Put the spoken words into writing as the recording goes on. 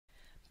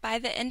By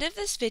the end of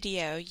this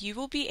video, you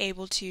will be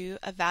able to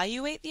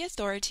evaluate the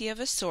authority of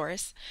a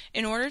source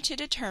in order to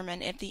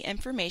determine if the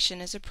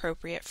information is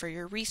appropriate for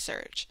your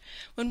research.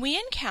 When we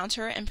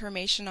encounter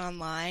information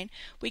online,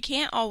 we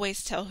can't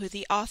always tell who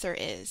the author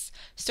is.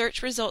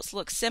 Search results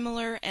look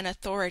similar, and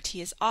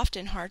authority is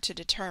often hard to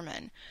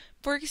determine.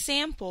 For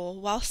example,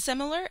 while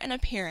similar in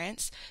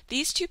appearance,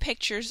 these two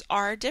pictures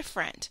are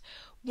different.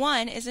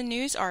 One is a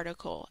news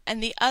article,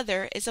 and the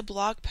other is a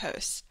blog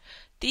post.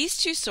 These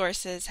two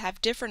sources have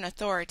different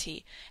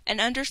authority,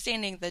 and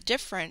understanding the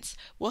difference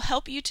will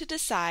help you to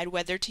decide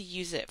whether to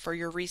use it for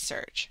your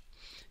research.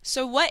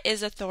 So what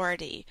is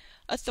authority?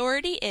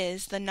 Authority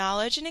is the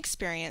knowledge and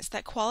experience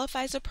that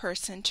qualifies a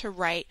person to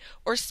write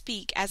or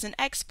speak as an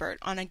expert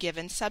on a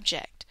given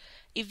subject.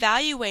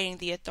 Evaluating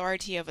the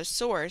authority of a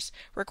source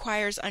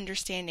requires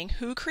understanding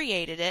who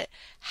created it,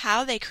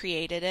 how they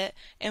created it,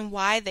 and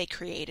why they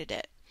created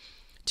it.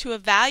 To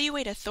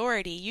evaluate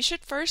authority, you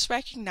should first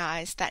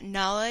recognize that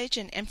knowledge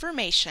and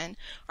information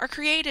are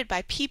created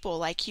by people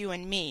like you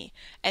and me,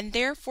 and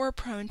therefore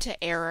prone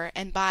to error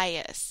and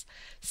bias.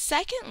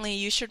 Secondly,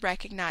 you should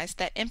recognize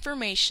that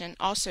information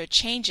also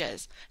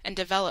changes and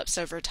develops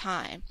over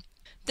time.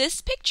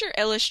 This picture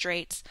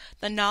illustrates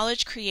the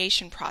knowledge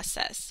creation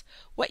process.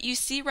 What you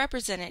see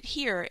represented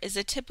here is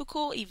a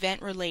typical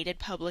event-related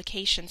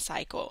publication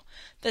cycle.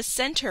 The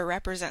center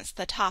represents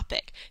the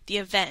topic, the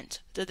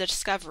event, the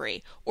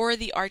discovery, or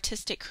the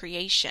artistic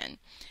creation.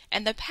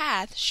 And the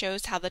path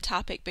shows how the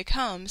topic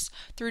becomes,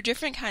 through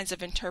different kinds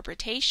of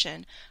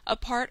interpretation, a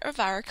part of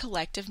our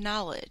collective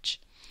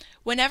knowledge.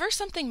 Whenever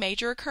something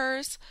major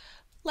occurs,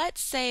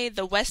 let's say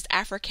the West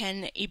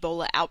African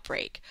Ebola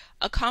outbreak,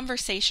 a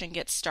conversation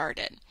gets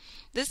started.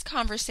 This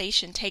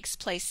conversation takes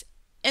place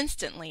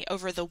instantly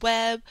over the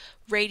web,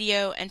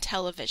 radio, and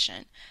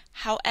television.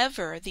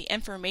 However, the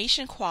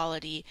information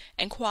quality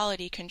and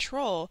quality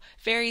control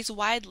varies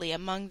widely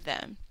among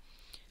them.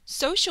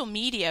 Social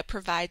media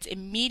provides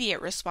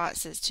immediate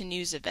responses to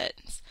news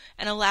events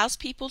and allows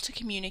people to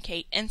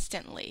communicate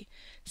instantly.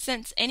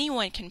 Since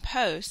anyone can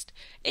post,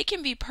 it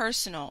can be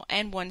personal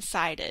and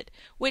one-sided,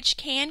 which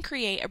can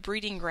create a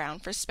breeding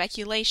ground for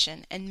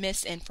speculation and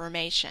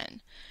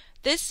misinformation.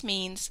 This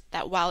means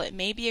that while it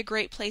may be a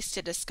great place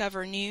to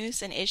discover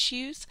news and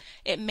issues,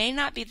 it may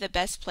not be the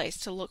best place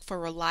to look for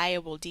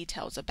reliable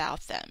details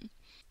about them.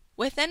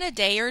 Within a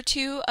day or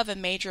two of a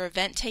major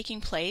event taking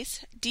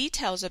place,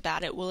 details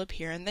about it will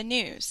appear in the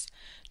news.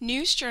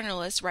 News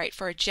journalists write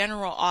for a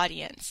general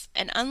audience,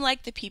 and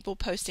unlike the people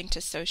posting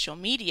to social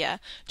media,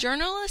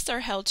 journalists are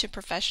held to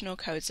professional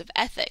codes of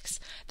ethics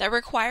that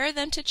require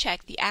them to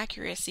check the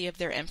accuracy of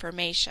their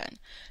information.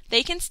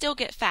 They can still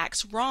get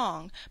facts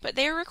wrong, but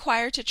they are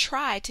required to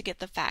try to get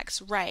the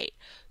facts right.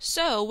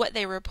 So what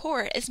they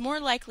report is more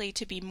likely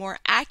to be more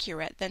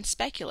accurate than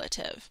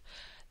speculative.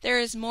 There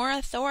is more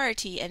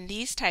authority in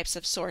these types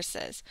of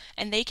sources,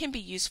 and they can be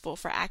useful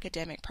for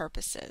academic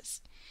purposes.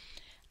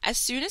 As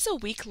soon as a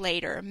week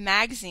later,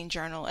 magazine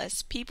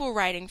journalists, people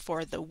writing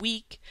for The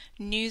Week,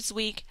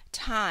 Newsweek,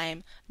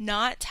 Time,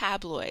 not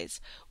tabloids,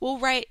 will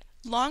write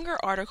longer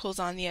articles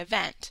on the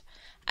event.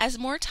 As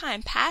more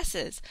time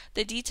passes,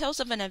 the details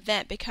of an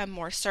event become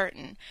more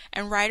certain,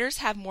 and writers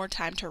have more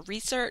time to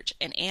research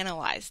and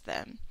analyze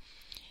them.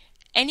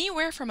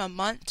 Anywhere from a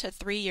month to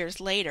 3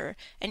 years later,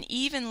 an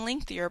even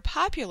lengthier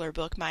popular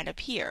book might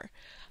appear.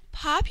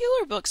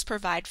 Popular books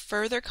provide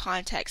further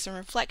context and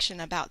reflection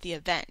about the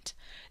event.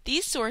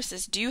 These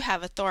sources do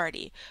have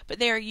authority, but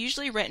they are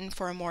usually written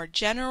for a more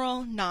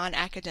general,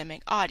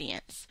 non-academic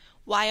audience.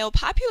 While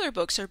popular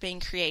books are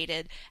being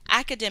created,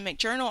 academic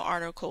journal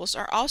articles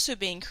are also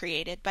being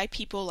created by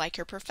people like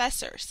your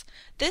professors.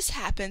 This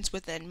happens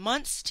within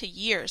months to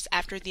years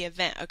after the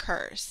event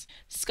occurs.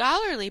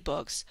 Scholarly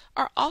books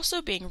are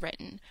also being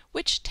written,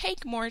 which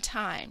take more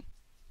time.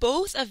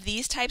 Both of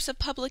these types of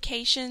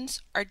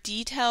publications are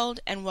detailed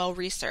and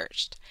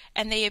well-researched,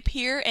 and they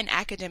appear in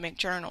academic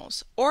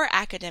journals or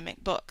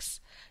academic books.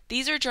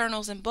 These are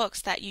journals and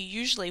books that you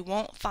usually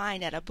won't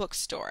find at a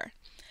bookstore.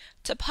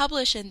 To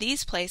publish in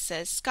these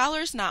places,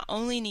 scholars not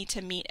only need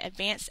to meet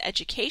advanced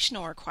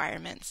educational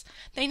requirements,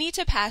 they need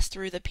to pass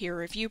through the peer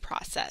review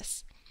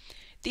process.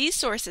 These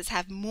sources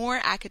have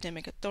more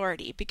academic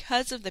authority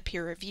because of the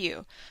peer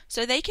review,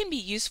 so they can be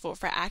useful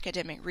for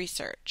academic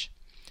research.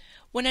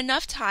 When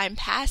enough time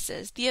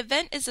passes, the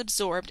event is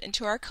absorbed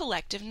into our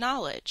collective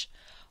knowledge.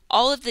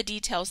 All of the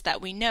details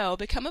that we know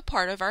become a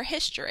part of our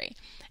history,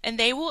 and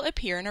they will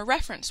appear in a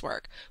reference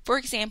work, for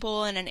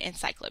example in an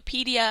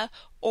encyclopedia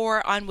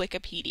or on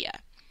Wikipedia.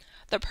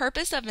 The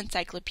purpose of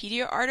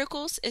encyclopedia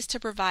articles is to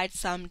provide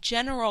some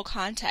general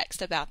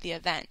context about the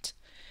event.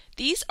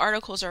 These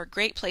articles are a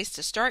great place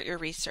to start your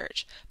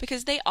research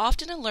because they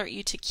often alert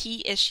you to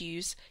key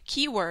issues,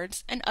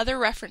 keywords, and other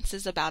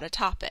references about a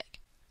topic.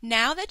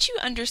 Now that you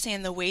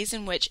understand the ways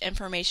in which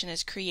information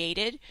is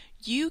created,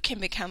 you can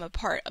become a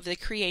part of the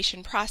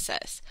creation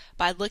process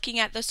by looking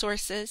at the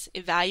sources,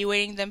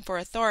 evaluating them for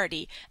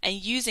authority, and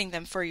using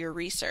them for your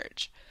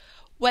research.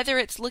 Whether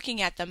it's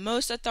looking at the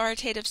most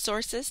authoritative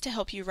sources to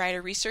help you write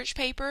a research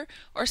paper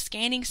or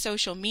scanning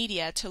social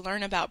media to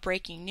learn about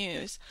breaking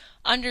news,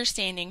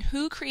 understanding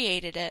who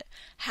created it,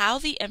 how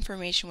the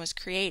information was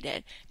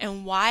created,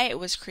 and why it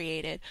was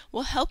created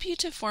will help you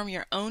to form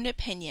your own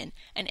opinion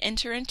and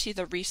enter into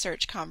the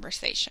research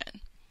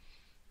conversation.